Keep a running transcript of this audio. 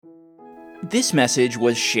This message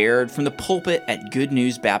was shared from the pulpit at Good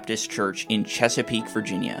News Baptist Church in Chesapeake,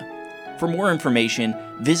 Virginia. For more information,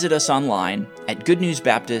 visit us online at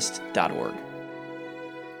goodnewsbaptist.org.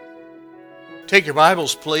 Take your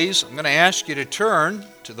Bibles, please. I'm going to ask you to turn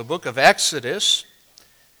to the book of Exodus,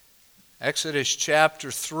 Exodus chapter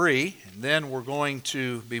 3, and then we're going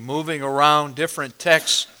to be moving around different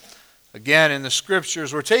texts again in the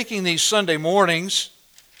Scriptures. We're taking these Sunday mornings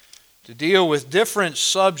to deal with different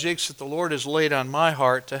subjects that the Lord has laid on my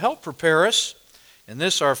heart to help prepare us in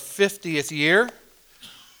this our 50th year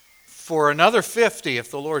for another 50 if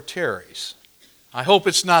the Lord tarries. I hope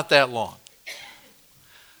it's not that long.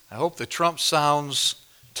 I hope the trump sounds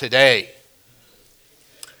today.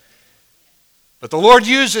 But the Lord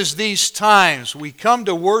uses these times. We come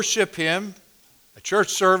to worship Him. A church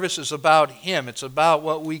service is about Him. It's about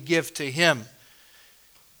what we give to Him.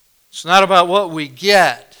 It's not about what we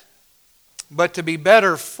get. But to be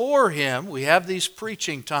better for Him, we have these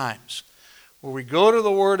preaching times where we go to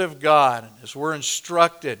the Word of God as we're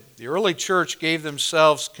instructed. The early church gave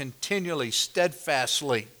themselves continually,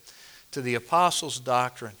 steadfastly to the apostles'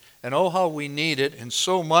 doctrine. And oh, how we need it, and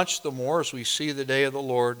so much the more as we see the day of the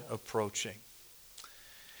Lord approaching.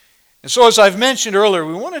 And so as I've mentioned earlier,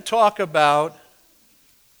 we want to talk about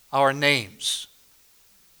our names.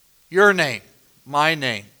 Your name, my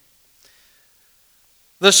name.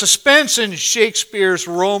 The suspense in Shakespeare's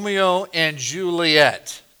Romeo and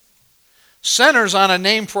Juliet centers on a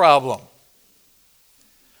name problem.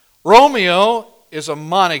 Romeo is a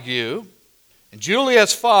Montague, and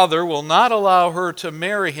Juliet's father will not allow her to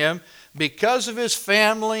marry him because of his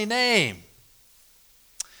family name.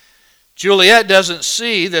 Juliet doesn't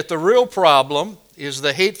see that the real problem is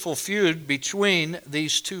the hateful feud between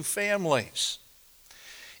these two families.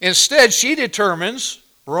 Instead, she determines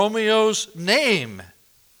Romeo's name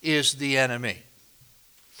is the enemy.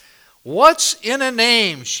 What's in a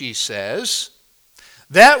name, she says?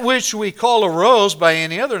 That which we call a rose by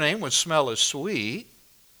any other name would smell as sweet.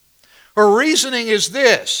 Her reasoning is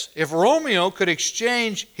this: if Romeo could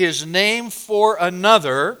exchange his name for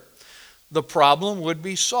another, the problem would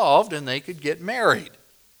be solved and they could get married.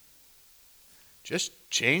 Just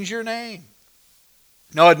change your name.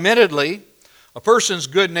 Now, admittedly, a person's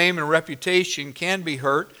good name and reputation can be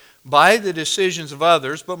hurt by the decisions of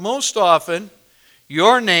others, but most often,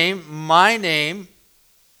 your name, my name,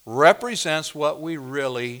 represents what we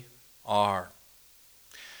really are.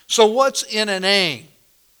 So what's in a name?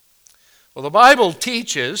 Well, the Bible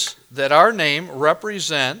teaches that our name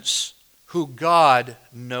represents who God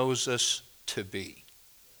knows us to be.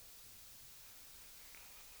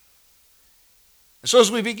 So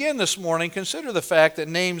as we begin this morning, consider the fact that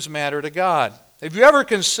names matter to God. Have you ever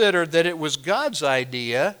considered that it was God's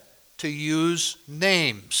idea to use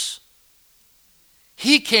names?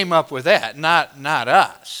 He came up with that, not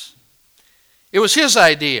us. It was His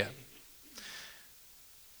idea.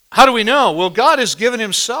 How do we know? Well, God has given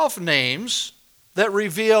Himself names that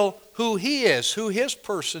reveal who He is, who His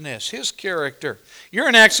person is, His character. You're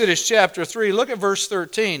in Exodus chapter 3. Look at verse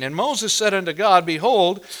 13. And Moses said unto God,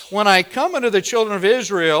 Behold, when I come unto the children of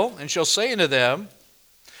Israel, and shall say unto them,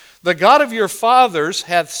 The God of your fathers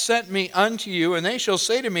hath sent me unto you, and they shall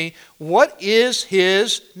say to me, What is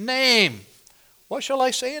His name? What shall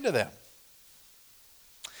I say unto them?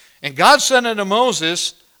 And God said unto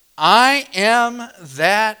Moses, I am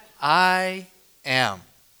that I am.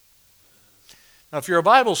 Now, if you're a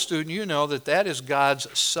Bible student, you know that that is God's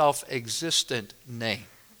self-existent name.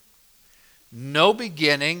 No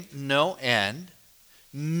beginning, no end.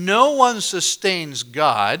 No one sustains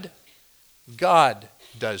God. God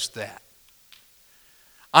does that.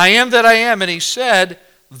 I am that I am. And He said,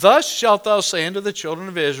 Thus shalt thou say unto the children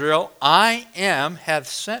of Israel, I am hath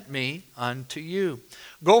sent me unto you.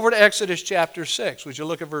 Go over to Exodus chapter 6. Would you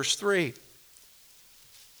look at verse 3?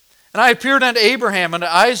 And I appeared unto Abraham, unto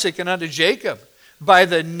Isaac, and unto Jacob by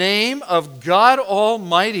the name of God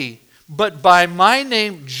Almighty, but by my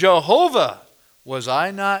name Jehovah was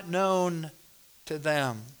I not known to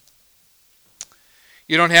them.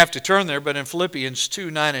 You don't have to turn there, but in Philippians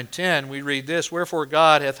 2, 9 and 10, we read this, Wherefore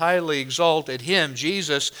God hath highly exalted Him,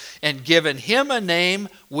 Jesus, and given Him a name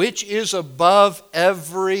which is above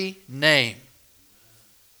every name,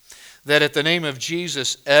 that at the name of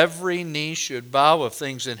Jesus every knee should bow, of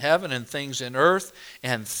things in heaven and things in earth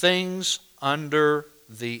and things under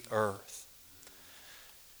the earth.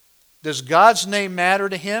 Does God's name matter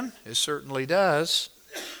to Him? It certainly does.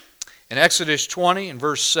 In Exodus 20 and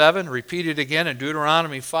verse 7, repeated again in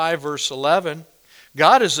Deuteronomy 5 verse 11,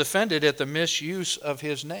 God is offended at the misuse of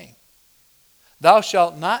His name. Thou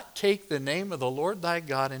shalt not take the name of the Lord thy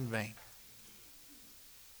God in vain.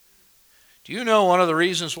 Do you know one of the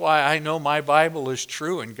reasons why I know my Bible is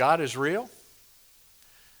true and God is real?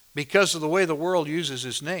 Because of the way the world uses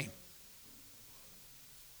His name.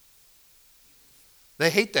 They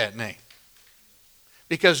hate that name.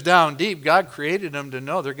 Because down deep, God created them to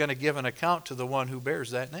know they're going to give an account to the one who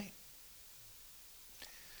bears that name.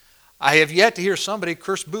 I have yet to hear somebody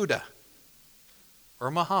curse Buddha or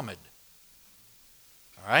Muhammad.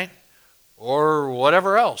 All right? Or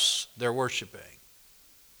whatever else they're worshiping.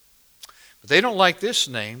 But they don't like this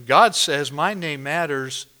name. God says, my name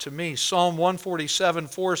matters to me. Psalm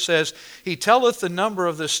 147:4 says, He telleth the number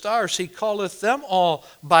of the stars, He calleth them all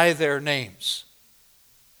by their names.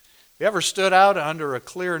 You ever stood out under a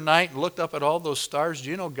clear night and looked up at all those stars? Do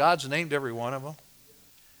you know God's named every one of them?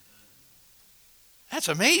 That's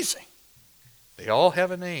amazing. They all have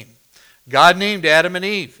a name. God named Adam and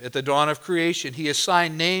Eve at the dawn of creation. He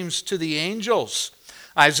assigned names to the angels.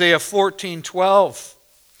 Isaiah 14:12.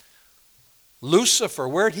 Lucifer,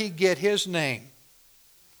 where'd he get his name?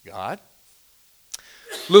 God.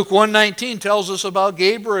 Luke 1:19 tells us about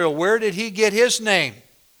Gabriel. Where did he get his name?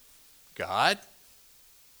 God.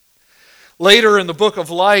 Later in the book of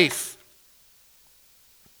life,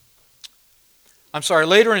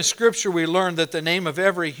 later in Scripture we learn that the name of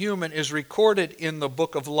every human is recorded in the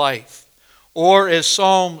book of life. Or as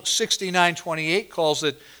Psalm 69:28 calls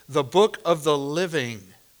it, the book of the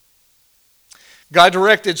living. God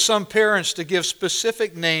directed some parents to give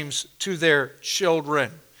specific names to their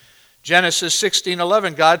children. Genesis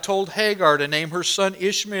 16:11, God told Hagar to name her son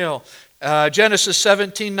Ishmael. Genesis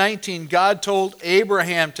 17:19, God told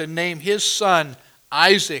Abraham to name his son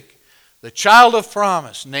Isaac. The child of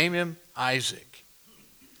promise, name him Isaac.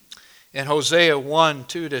 In Hosea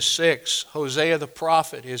 1:2-6, Hosea the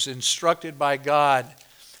prophet is instructed by God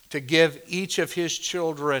to give each of his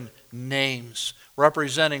children names,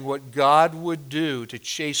 representing what God would do to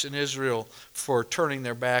chasten Israel for turning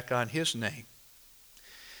their back on His name.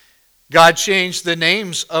 God changed the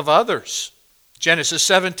names of others. Genesis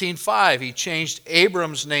 17:5, He changed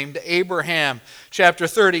Abram's name to Abraham. Chapter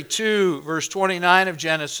 32, verse 29 of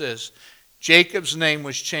Genesis, Jacob's name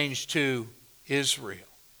was changed to Israel.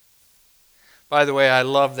 By the way, I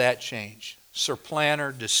love that change.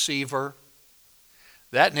 Supplanter, deceiver.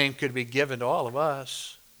 That name could be given to all of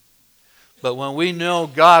us. But when we know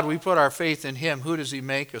God, we put our faith in Him. Who does He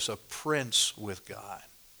make us? A prince with God.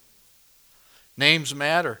 Names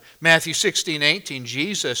matter. Matthew 16:18,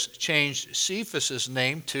 Jesus changed Cephas'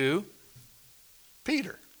 name to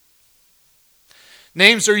Peter.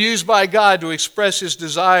 Names are used by God to express His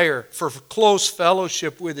desire for close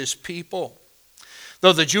fellowship with His people.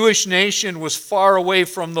 Though the Jewish nation was far away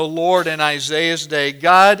from the Lord in Isaiah's day,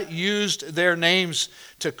 God used their names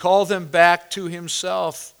to call them back to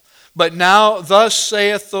Himself. But now, thus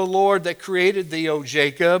saith the Lord that created thee, O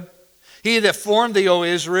Jacob, He that formed thee, O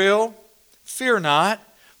Israel, fear not,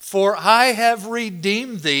 for I have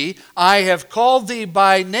redeemed thee. I have called thee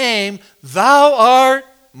by name. Thou art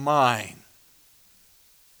mine.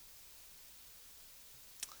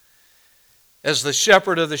 As the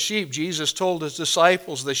shepherd of the sheep, Jesus told His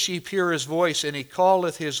disciples, the sheep hear His voice, and He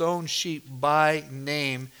calleth His own sheep by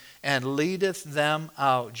name, and leadeth them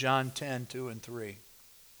out. John 10:2-3.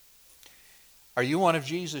 Are you one of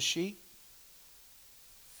Jesus' sheep?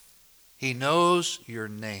 He knows your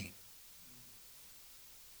name.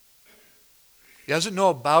 He doesn't know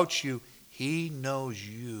about you. He knows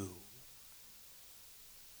you.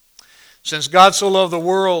 Since God so loved the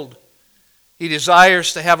world, He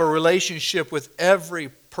desires to have a relationship with every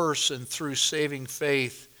person through saving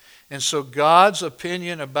faith. And so God's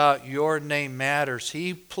opinion about your name matters.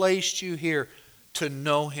 He placed you here to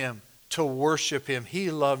know Him, to worship Him.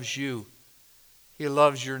 He loves you. He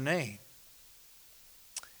loves your name.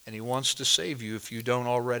 And He wants to save you if you don't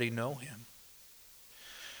already know Him.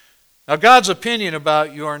 Now, God's opinion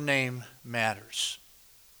about your name matters.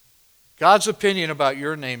 God's opinion about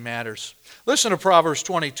your name matters. Listen to Proverbs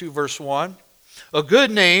 22, verse 1. A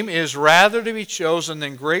good name is rather to be chosen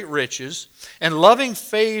than great riches, and loving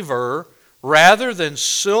favor rather than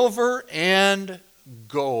silver and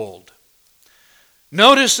gold.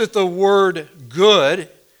 Notice that the word good,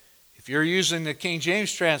 if you're using the King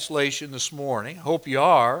James translation this morning, I hope you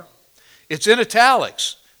are, it's in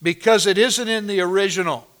italics because it isn't in the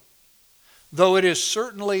original, though it is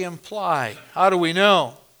certainly implied. How do we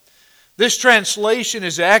know? This translation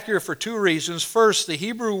is accurate for two reasons. First, the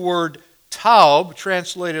Hebrew word taub,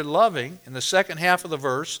 translated loving, in the second half of the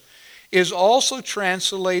verse, is also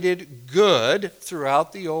translated good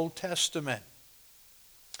throughout the Old Testament.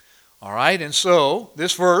 All right, and so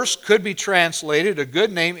this verse could be translated, a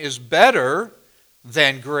good name is better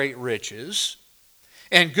than great riches.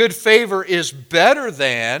 And good favor is better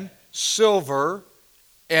than silver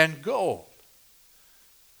and gold.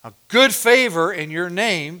 A good favor and your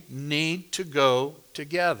name need to go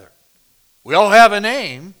together. We all have a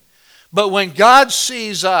name, but when God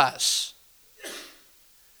sees us,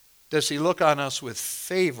 does He look on us with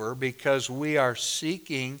favor because we are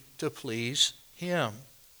seeking to please Him?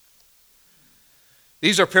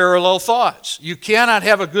 These are parallel thoughts. You cannot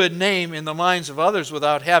have a good name in the minds of others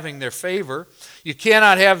without having their favor. You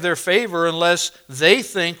cannot have their favor unless they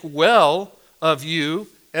think well of you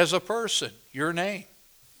as a person, your name.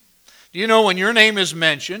 Do you know when your name is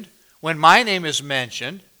mentioned, when my name is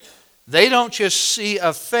mentioned, they don't just see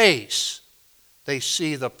a face, they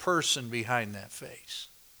see the person behind that face.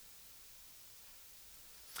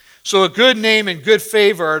 So a good name and good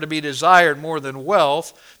favor are to be desired more than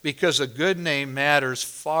wealth because a good name matters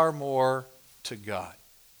far more to God.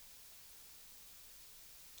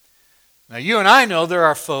 Now you and I know there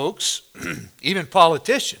are folks, even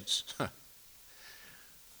politicians,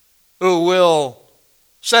 who will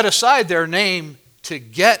set aside their name to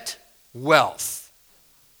get wealth.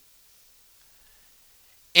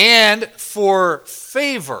 And for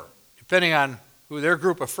favor, depending on who their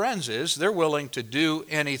group of friends is, they're willing to do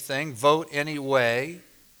anything, vote any way,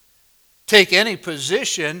 take any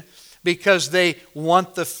position because they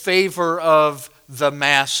want the favor of the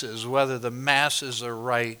masses, whether the masses are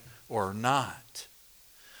right or not.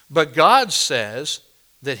 But God says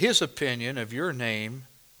that His opinion of your name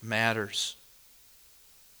matters.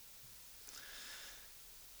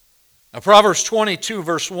 Now, Proverbs 22,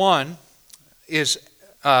 verse 1 is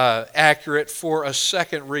accurate for a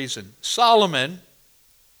second reason. Solomon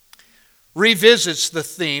revisits the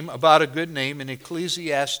theme about a good name in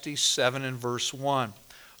Ecclesiastes 7 and verse 1.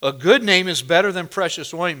 A good name is better than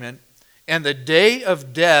precious ointment, and the day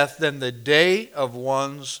of death than the day of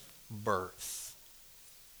one's birth.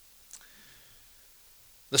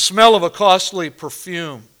 The smell of a costly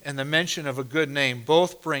perfume and the mention of a good name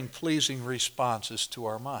both bring pleasing responses to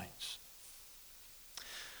our minds.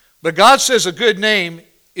 But God says a good name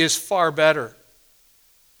is far better.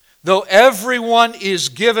 Though everyone is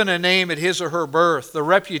given a name at his or her birth, the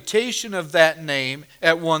reputation of that name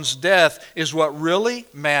at one's death is what really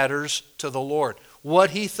matters to the Lord,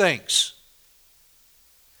 what He thinks.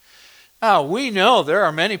 Now, we know there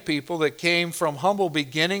are many people that came from humble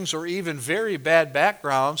beginnings or even very bad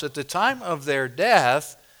backgrounds. At the time of their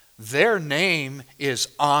death, their name is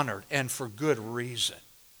honored, and for good reason.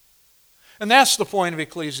 And that's the point of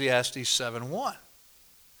Ecclesiastes 7:1.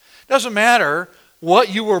 Doesn't matter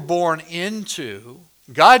what you were born into.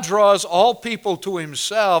 God draws all people to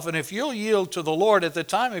Himself, and if you'll yield to the Lord at the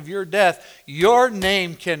time of your death, your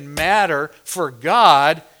name can matter for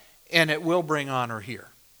God, and it will bring honor here.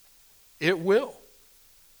 It will.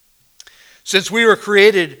 Since we were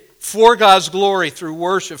created for God's glory through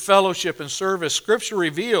worship, fellowship, and service, Scripture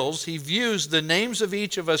reveals He views the names of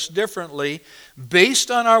each of us differently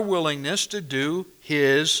based on our willingness to do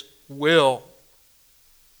His will.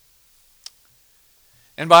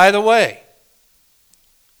 And by the way,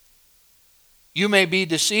 you may be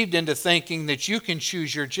deceived into thinking that you can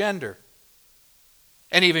choose your gender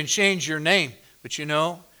and even change your name. But you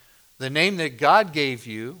know, the name that God gave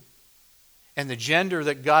you and the gender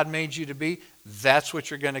that God made you to be, that's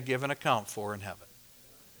what you're going to give an account for in heaven.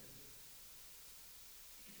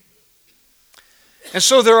 And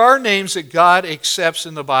so there are names that God accepts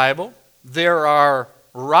in the Bible. There are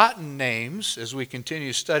rotten names as we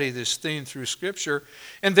continue to study this theme through Scripture.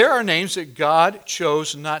 And there are names that God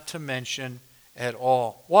chose not to mention at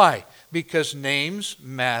all. Why? Because names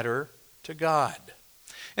matter to God.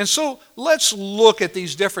 And so let's look at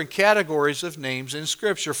these different categories of names in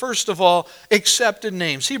Scripture. First of all, accepted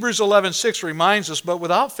names. Hebrews 11:6 reminds us, but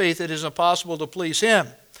without faith it is impossible to please Him.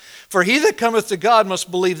 For he that cometh to God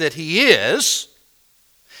must believe that He is,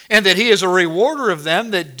 and that He is a rewarder of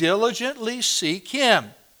them that diligently seek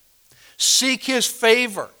Him. Seek His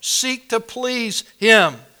favor. Seek to please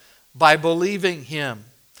Him by believing Him.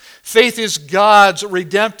 Faith in God's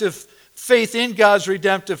redemptive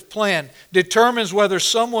plan determines whether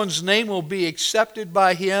someone's name will be accepted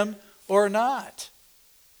by Him or not.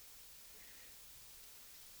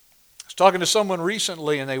 I was talking to someone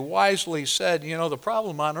recently, and they wisely said, you know, the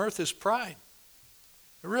problem on earth is pride.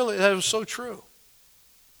 Really, that was so true.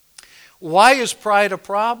 Why is pride a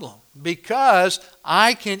problem? Because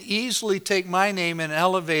I can easily take my name and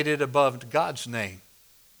elevate it above God's name.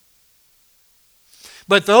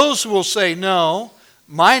 But those who will say, no,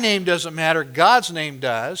 my name doesn't matter, God's name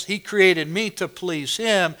does. He created me to please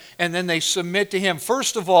Him, and then they submit to Him,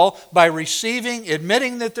 first of all, by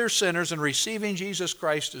admitting that they're sinners and receiving Jesus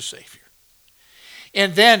Christ as Savior.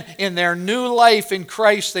 And then in their new life in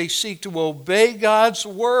Christ, they seek to obey God's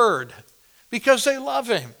word because they love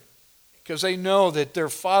Him, because they know that their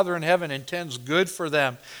Father in heaven intends good for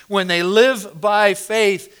them. When they live by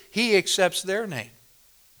faith, He accepts their name.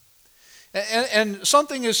 And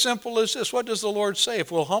something as simple as this, what does the Lord say?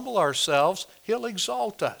 If we'll humble ourselves, He'll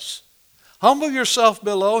exalt us. Humble yourself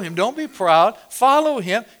below Him. Don't be proud. Follow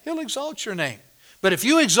Him. He'll exalt your name. But if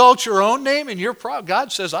you exalt your own name and you're proud,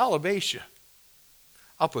 God says, I'll abase you.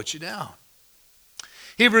 I'll put you down.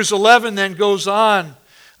 Hebrews 11 then goes on,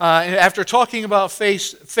 after talking about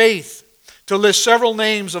faith, to list several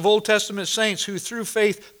names of Old Testament saints who through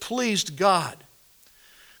faith pleased God.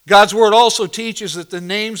 God's Word also teaches that the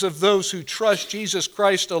names of those who trust Jesus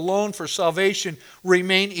Christ alone for salvation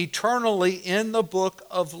remain eternally in the book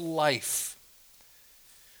of life.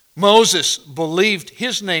 Moses believed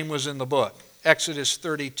his name was in the book, Exodus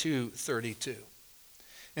 32:32.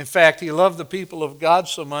 In fact, he loved the people of God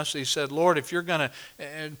so much that he said, Lord, if you're going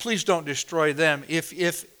to, please don't destroy them.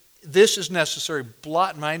 If this is necessary,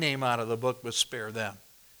 blot my name out of the book, but spare them.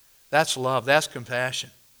 That's love. That's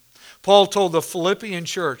compassion. Paul told the Philippian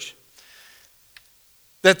church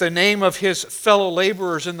that the name of his fellow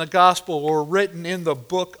laborers in the gospel were written in the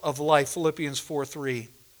book of life, Philippians 4:3.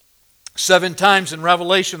 7 times in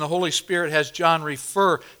Revelation, the Holy Spirit has John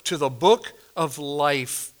refer to the book of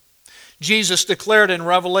life. Jesus declared in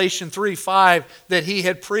Revelation 3:5 that he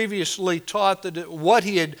had previously taught what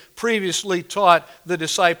he had previously taught the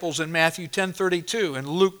disciples in Matthew 10:32 and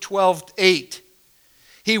Luke 12:8.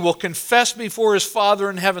 He will confess before his Father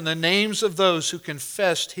in heaven the names of those who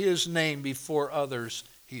confessed his name before others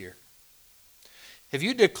here. Have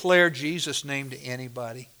you declared Jesus' name to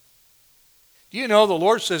anybody? Do you know the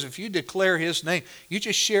Lord says if you declare his name, you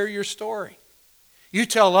just share your story. You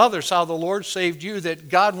tell others how the Lord saved you, that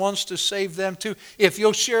God wants to save them too. If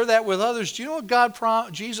you'll share that with others, do you know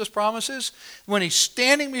what Jesus promises? When he's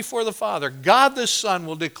standing before the Father, God the Son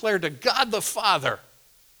will declare to God the Father,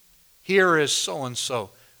 here is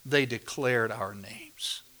so-and-so. They declared our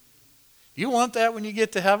names. You want that when you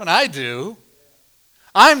get to heaven? I do.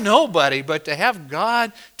 I'm nobody, but to have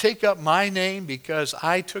God take up my name because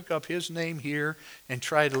I took up his name here and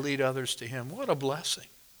try to lead others to him, what a blessing.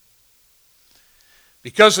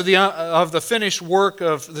 Because of the finished work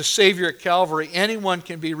of the Savior at Calvary, anyone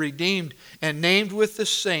can be redeemed and named with the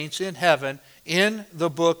saints in heaven in the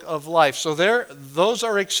book of life. So those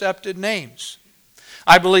are accepted names.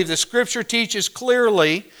 I believe the Scripture teaches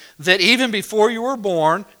clearly that even before you were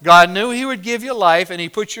born, God knew he would give you life and he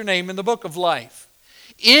put your name in the book of life.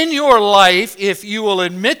 In your life, if you will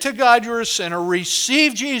admit to God you're a sinner,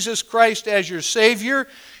 receive Jesus Christ as your Savior,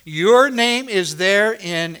 your name is there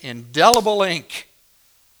in indelible ink.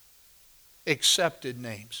 Accepted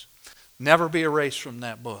names. Never be erased from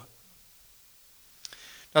that book.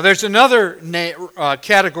 Now there's another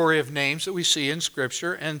category of names that we see in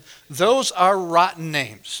Scripture, and those are rotten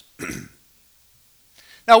names.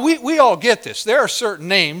 Now we all get this. There are certain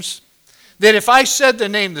names that if I said the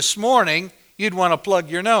name this morning, you'd want to plug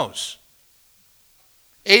your nose.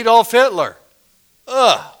 Adolf Hitler.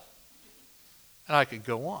 Ugh. And I could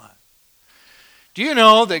go on. Do you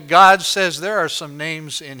know that God says there are some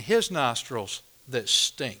names in his nostrils that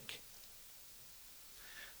stink?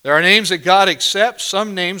 There are names that God accepts.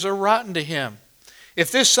 Some names are rotten to him.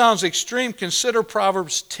 If this sounds extreme, consider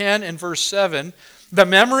Proverbs 10 and verse 7. The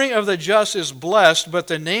memory of the just is blessed, but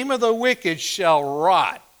the name of the wicked shall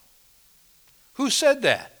rot. Who said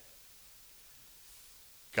that?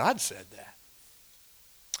 God said that.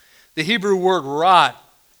 The Hebrew word rot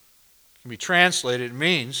can be translated. It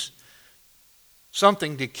means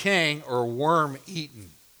something decaying or worm-eaten.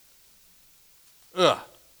 Ugh.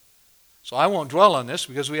 So I won't dwell on this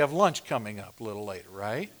because we have lunch coming up a little later,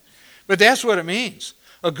 right? But that's what it means.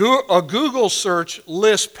 A Google search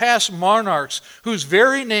lists past monarchs whose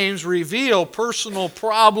very names reveal personal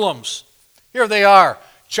problems. Here they are.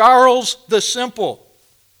 Charles the Simple.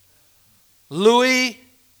 Louis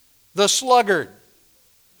the Sluggard.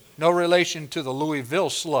 No relation to the Louisville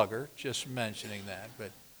Slugger, just mentioning that.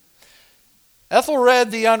 But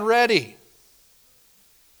Ethelred the Unready.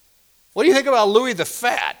 What do you think about Louis the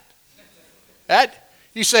Fat?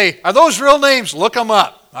 You say, are those real names? Look them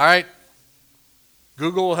up, all right?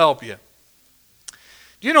 Google will help you.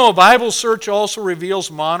 Do you know a Bible search also reveals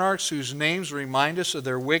monarchs whose names remind us of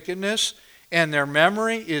their wickedness and their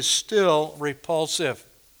memory is still repulsive?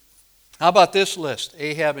 How about this list?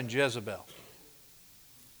 Ahab and Jezebel.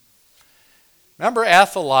 Remember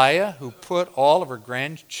Athaliah, who put all of her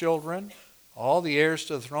grandchildren, all the heirs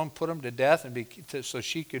to the throne, put them to death so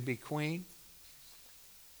she could be queen?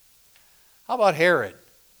 How about Herod?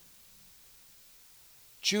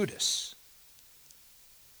 Judas.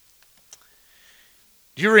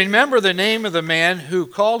 Do you remember the name of the man who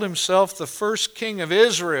called himself the first king of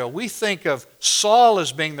Israel? We think of Saul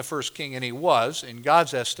as being the first king, and he was, in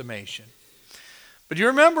God's estimation. But do you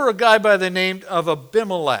remember a guy by the name of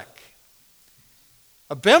Abimelech?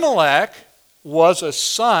 Abimelech was a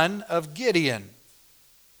son of Gideon.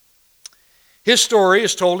 His story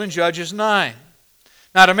is told in Judges 9.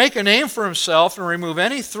 Now, to make a name for himself and remove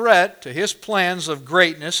any threat to his plans of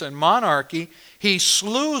greatness and monarchy, he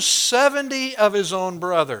slew 70 of his own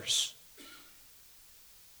brothers.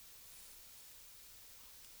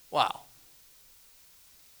 Wow.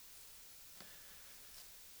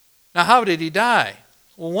 Now, how did he die?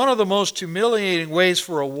 Well, one of the most humiliating ways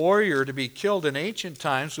for a warrior to be killed in ancient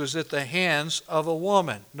times was at the hands of a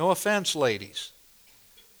woman. No offense, ladies.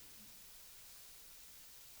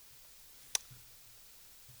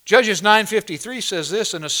 Judges 9:53 says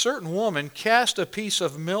this, and a certain woman cast a piece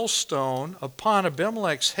of millstone upon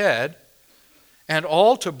Abimelech's head, and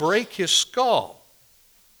all to break his skull.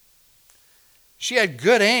 She had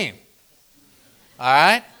good aim. All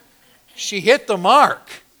right? She hit the mark.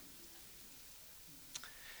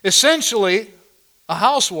 Essentially, a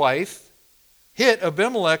housewife hit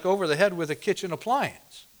Abimelech over the head with a kitchen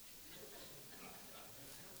appliance.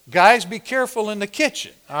 Guys, be careful in the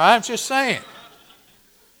kitchen. All right? I'm just saying.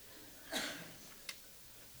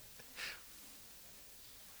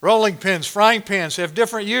 Rolling pins, frying pans have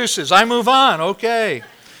different uses. I move on, okay.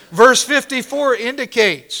 Verse 54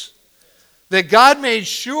 indicates that God made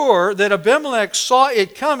sure that Abimelech saw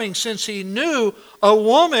it coming since he knew a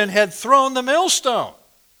woman had thrown the millstone.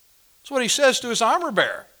 That's what he says to his armor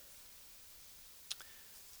bearer.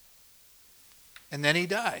 And then he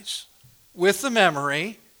dies with the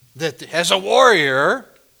memory that as a warrior,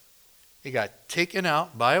 he got taken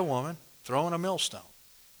out by a woman throwing a millstone.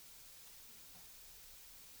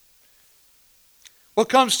 What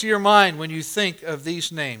comes to your mind when you think of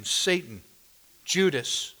these names? Satan,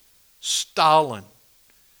 Judas, Stalin,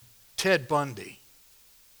 Ted Bundy.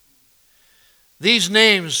 These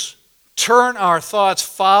names turn our thoughts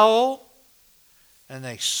foul and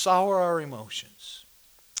they sour our emotions.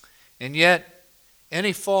 And yet,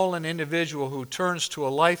 any fallen individual who turns to a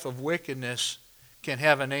life of wickedness can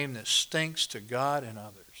have a name that stinks to God and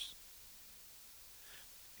others.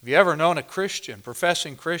 Have you ever known a Christian,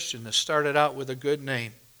 professing Christian, that started out with a good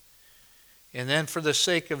name, and then for the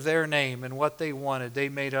sake of their name and what they wanted, they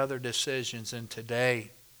made other decisions, and today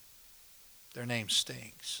their name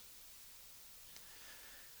stinks?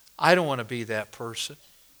 I don't want to be that person.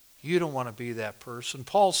 You don't want to be that person.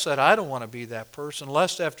 Paul said, I don't want to be that person,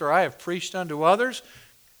 lest after I have preached unto others,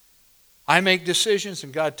 I make decisions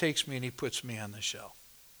and God takes me and he puts me on the shelf.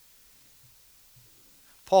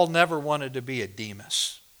 Paul never wanted to be a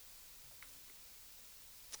Demas.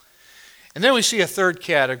 And then we see a third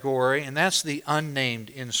category, and that's the unnamed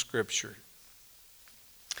in Scripture.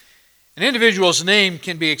 An individual's name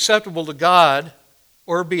can be acceptable to God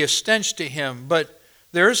or be a stench to him, but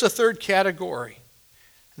there is a third category,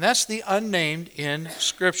 and that's the unnamed in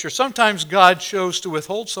Scripture. Sometimes God chose to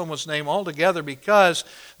withhold someone's name altogether because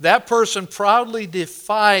that person proudly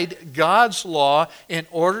defied God's law in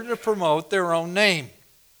order to promote their own name.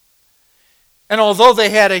 And although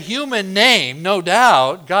they had a human name, no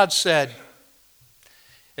doubt, God said,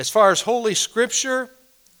 as far as Holy Scripture,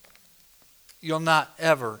 you'll not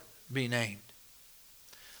ever be named.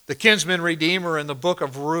 The kinsman redeemer in the book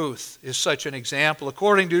of Ruth is such an example.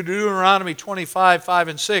 According to Deuteronomy 25, 5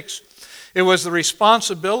 and 6, it was the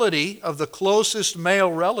responsibility of the closest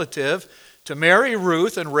male relative to marry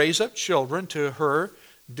Ruth and raise up children to her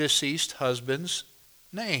deceased husband's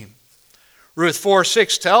name. Ruth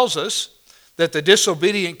 4:6 tells us that the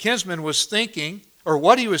disobedient kinsman was thinking, or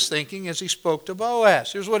what he was thinking as he spoke to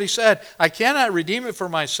Boaz. Here's what he said, I cannot redeem it for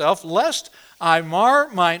myself, lest I mar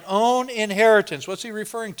mine own inheritance. What's he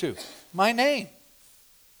referring to? My name.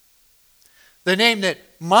 The name that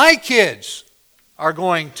my kids are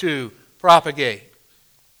going to propagate.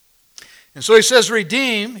 And so he says,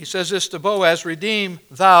 redeem, he says this to Boaz, redeem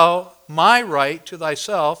thou my right to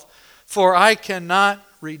thyself, for I cannot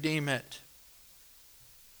redeem it.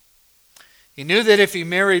 He knew that if he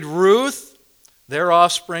married Ruth, their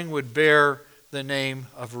offspring would bear the name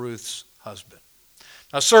of Ruth's husband.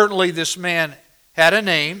 Now certainly this man had a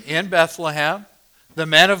name in Bethlehem. The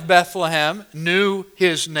men of Bethlehem knew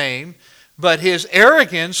his name, but his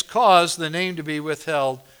arrogance caused the name to be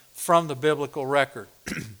withheld from the biblical record.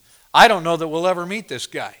 I don't know that we'll ever meet this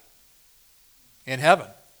guy in heaven.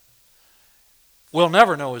 We'll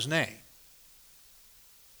never know his name.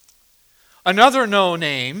 Another no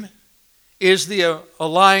name is the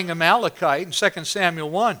lying Amalekite in 2 Samuel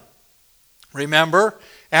 1. Remember,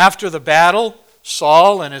 after the battle,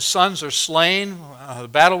 Saul and his sons are slain, the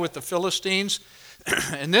battle with the Philistines,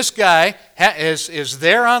 and this guy is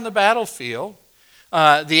there on the battlefield.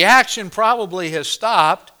 The action probably has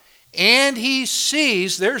stopped, and he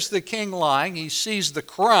sees, there's the king lying, he sees the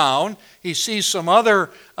crown, he sees some other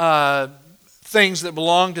things that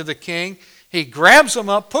belong to the king. He grabs them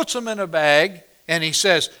up, puts them in a bag, and he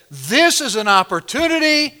says, "This is an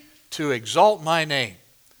opportunity to exalt my name."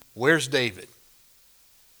 Where's David?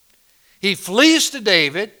 He flees to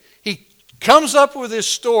David. He comes up with his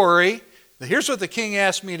story. Here's what the king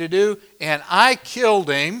asked me to do, and I killed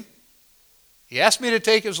him. He asked me to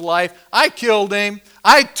take his life. I killed him.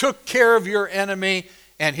 I took care of your enemy,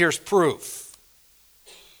 and here's proof.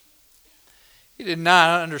 He did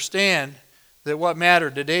not understand that what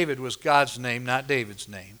mattered to David was God's name, not David's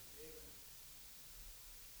name.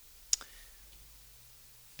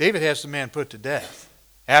 David has the man put to death.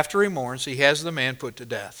 After he mourns, he has the man put to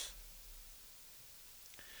death.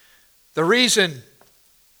 The reason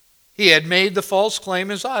he had made the false claim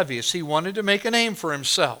is obvious. He wanted to make a name for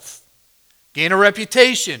himself, gain a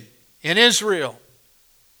reputation in Israel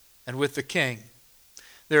and with the king.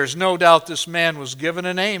 There is no doubt this man was given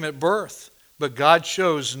a name at birth, but God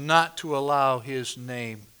chose not to allow his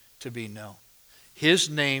name to be known. His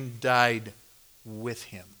name died with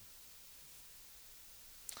him.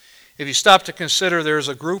 If you stop to consider, there is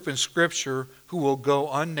a group in Scripture who will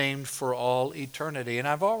go unnamed for all eternity. And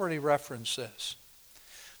I've already referenced this.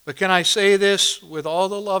 But can I say this with all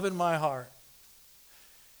the love in my heart?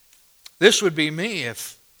 This would be me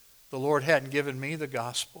if the Lord hadn't given me the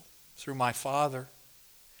gospel through my Father.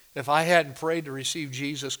 If I hadn't prayed to receive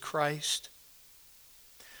Jesus Christ.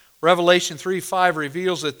 Revelation 3:5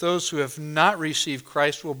 reveals that those who have not received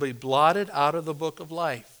Christ will be blotted out of the book of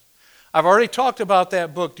life. I've already talked about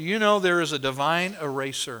that book. Do you know there is a divine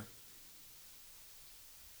eraser?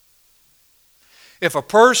 If a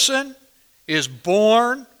person is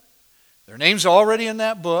born, their name's already in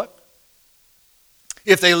that book.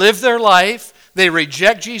 If they live their life, they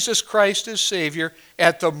reject Jesus Christ as Savior,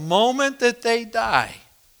 at the moment that they die,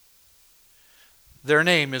 their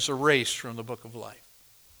name is erased from the book of life.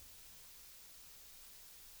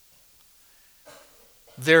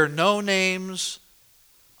 There are no names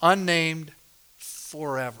unnamed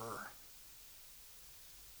forever.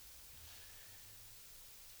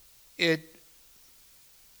 It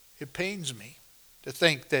pains me to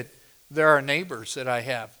think that there are neighbors that I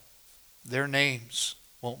have. Their names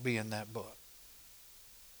won't be in that book.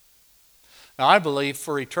 Now, I believe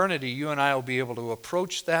for eternity, you and I will be able to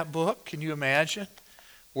approach that book. Can you imagine?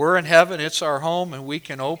 We're in heaven, it's our home, and we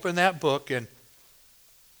can open that book and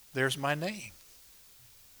there's my name.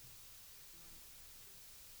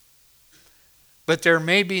 But there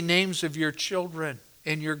may be names of your children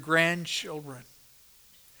and your grandchildren,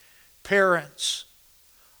 parents,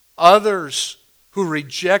 others who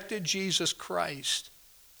rejected Jesus Christ.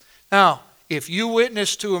 Now, if you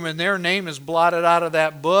witness to them and their name is blotted out of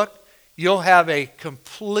that book, you'll have a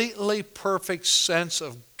completely perfect sense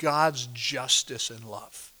of God's justice and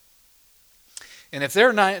love. And if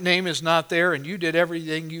their name is not there and you did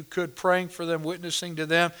everything you could praying for them, witnessing to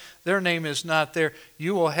them, their name is not there,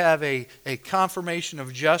 you will have a confirmation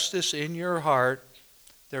of justice in your heart.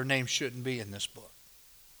 Their name shouldn't be in this book.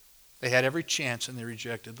 They had every chance and they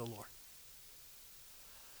rejected the Lord.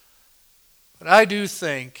 But I do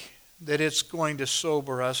think that it's going to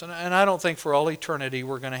sober us, and I don't think for all eternity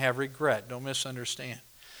we're going to have regret. Don't misunderstand.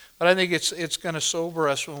 But I think it's going to sober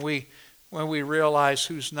us when we realize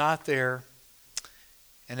who's not there.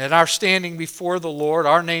 And at our standing before the Lord,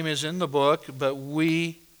 our name is in the book, but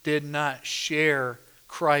we did not share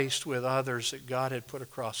Christ with others that God had put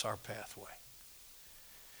across our pathway.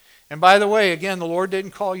 And by the way, again, the Lord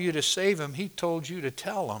didn't call you to save them. He told you to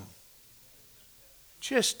tell them.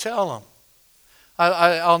 Just tell them.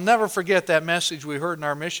 I'll never forget that message we heard in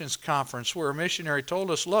our missions conference where a missionary told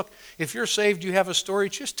us, look, if you're saved, you have a story,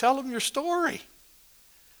 just tell them your story.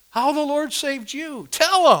 How the Lord saved you.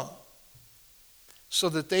 Tell them. So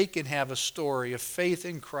that they can have a story of faith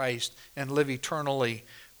in Christ and live eternally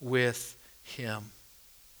with Him.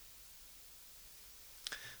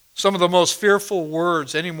 Some of the most fearful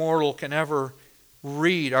words any mortal can ever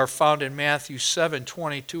read are found in Matthew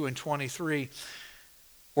 7:22 and 23.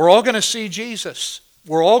 We're all going to see Jesus.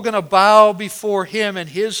 We're all going to bow before Him in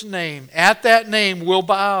His name. At that name, we'll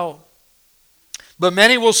bow. But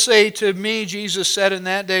many will say to me, Jesus said in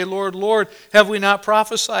that day, Lord, Lord, have we not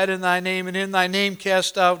prophesied in thy name, and in thy name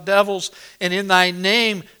cast out devils, and in thy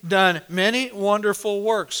name done many wonderful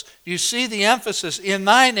works? Do you see the emphasis? In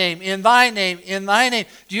thy name, in thy name, in thy name.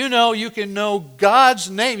 Do you know you can know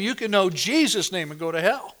God's name, you can know Jesus' name and go to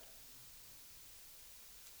hell?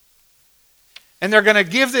 And they're going to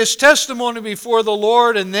give this testimony before the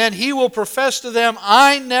Lord, and then He will profess to them,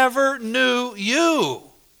 I never knew you.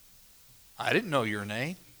 I didn't know your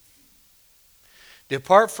name.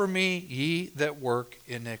 Depart from me, ye that work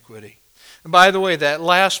iniquity. And by the way, that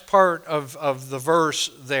last part of the verse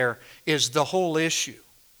there is the whole issue.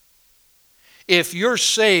 If you're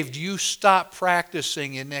saved, you stop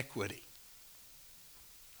practicing iniquity.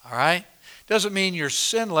 All right? Doesn't mean you're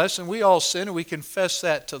sinless, and we all sin, and we confess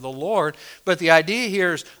that to the Lord. But the idea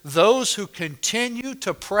here is those who continue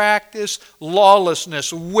to practice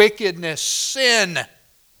lawlessness, wickedness, sin,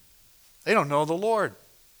 they don't know the Lord.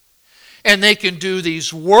 And they can do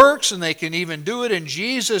these works, and they can even do it in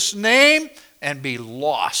Jesus' name and be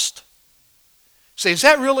lost. Say, is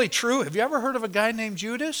that really true? Have you ever heard of a guy named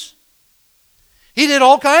Judas? He did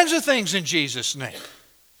all kinds of things in Jesus' name.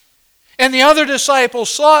 And the other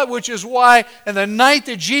disciples saw it, which is why, in the night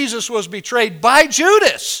that Jesus was betrayed by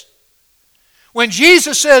Judas, when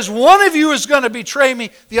Jesus says, one of you is going to betray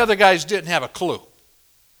me, the other guys didn't have a clue.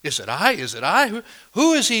 Is it I? Is it I?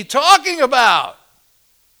 Who is he talking about?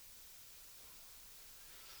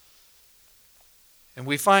 And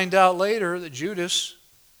we find out later that Judas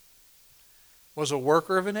was a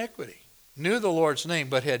worker of iniquity, knew the Lord's name,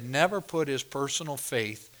 but had never put his personal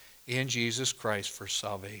faith in Jesus Christ for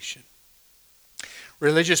salvation.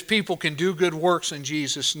 Religious people can do good works in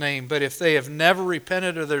Jesus' name, but if they have never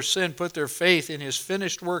repented of their sin, put their faith in His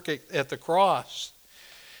finished work at the cross,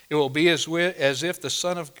 it will be as if the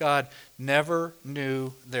Son of God never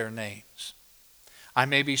knew their names. I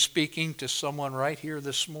may be speaking to someone right here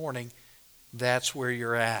this morning. That's where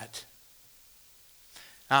you're at.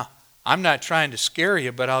 Now, I'm not trying to scare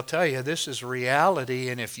you, but I'll tell you, this is reality.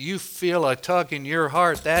 And if you feel a tug in your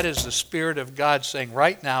heart, that is the Spirit of God saying,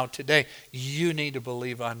 right now, today, you need to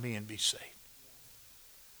believe on me and be saved.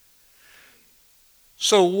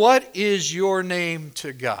 So what is your name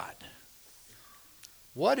to God?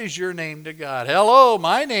 What is your name to God? Hello,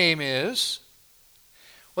 my name is.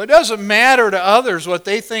 Well, it doesn't matter to others what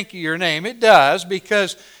they think of your name. It does,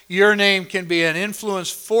 because your name can be an influence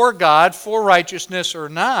for God, for righteousness or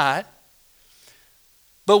not.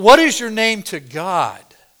 But what is your name to God?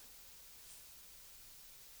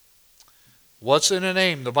 What's in a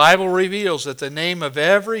name? The Bible reveals that the name of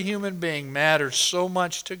every human being matters so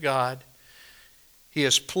much to God. He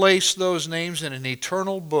has placed those names in an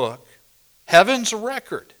eternal book, heaven's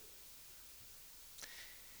record.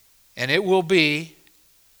 And it will be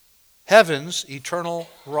heaven's eternal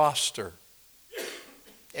roster.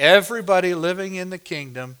 Everybody living in the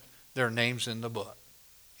kingdom, their name's in the book,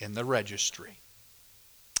 in the registry.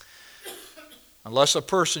 Unless a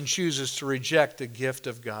person chooses to reject the gift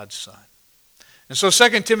of God's Son. And so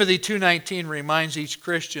 2 Timothy 2:19 reminds each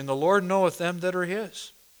Christian, the Lord knoweth them that are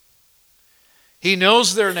His. He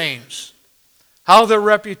knows their names. How their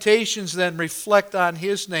reputations then reflect on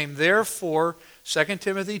His name. Therefore, 2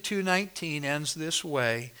 Timothy 2:19 ends this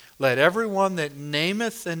way, let everyone that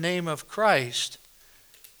nameth the name of Christ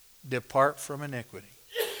depart from iniquity.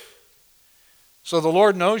 So the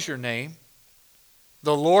Lord knows your name.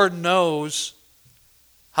 The Lord knows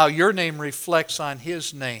how your name reflects on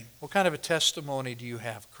His name. What kind of a testimony do you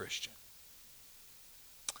have, Christian?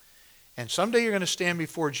 And someday you're going to stand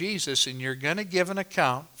before Jesus and you're going to give an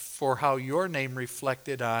account for how your name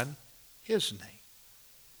reflected on His name.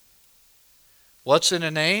 What's in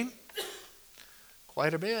a name?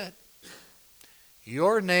 Quite a bit.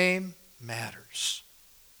 Your name matters.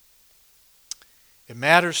 It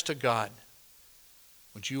matters to God.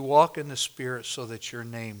 Would you walk in the Spirit so that your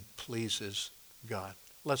name pleases God?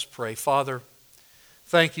 Let's pray. Father,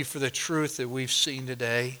 thank you for the truth that we've seen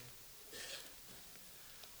today.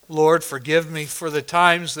 Lord, forgive me for the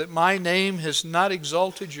times that my name has not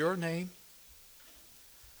exalted your name.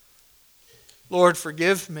 Lord,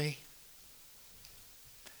 forgive me.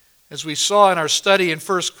 As we saw in our study in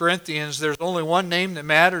 1 Corinthians, there's only one name that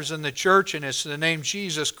matters in the church, and it's the name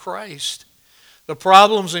Jesus Christ. The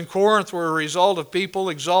problems in Corinth were a result of people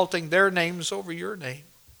exalting their names over your name.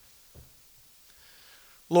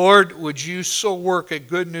 Lord, would you so work at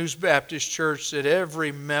Good News Baptist Church that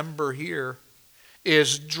every member here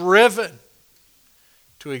is driven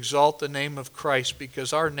to exalt the name of Christ,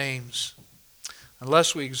 because our names,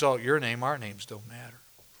 unless we exalt your name, our names don't matter.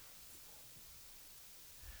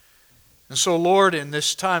 And so, Lord, in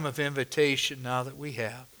this time of invitation now that we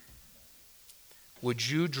have, would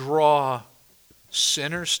you draw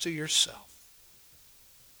sinners to yourself?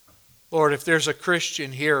 Lord, if there's a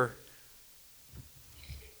Christian here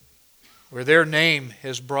where their name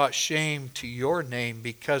has brought shame to your name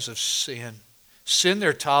because of sin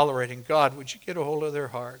they're tolerating, God, would you get a hold of their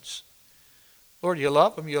hearts? Lord, you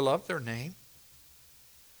love them, you love their name.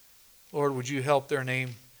 Lord, would you help their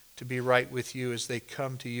name to be right with you as they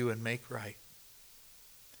come to you and make right?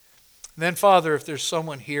 And then, Father, if there's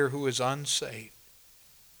someone here who is unsaved,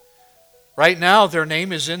 right now their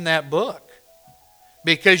name is in that book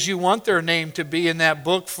because you want their name to be in that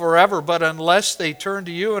book forever, but unless they turn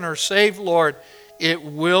to you and are saved, Lord, it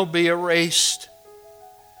will be erased.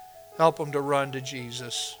 Help them to run to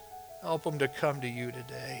Jesus. Help them to come to you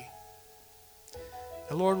today.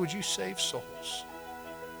 And Lord, would you save souls?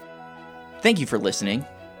 Thank you for listening.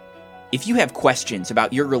 If you have questions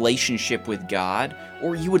about your relationship with God,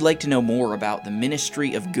 or you would like to know more about the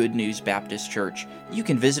ministry of Good News Baptist Church, you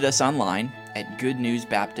can visit us online at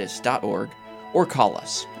goodnewsbaptist.org or call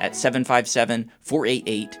us at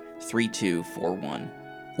 757-488-3241.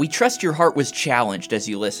 We trust your heart was challenged as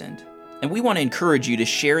you listened, and we want to encourage you to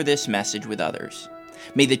share this message with others.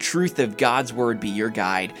 May the truth of God's Word be your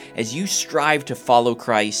guide as you strive to follow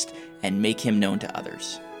Christ and make Him known to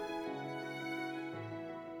others.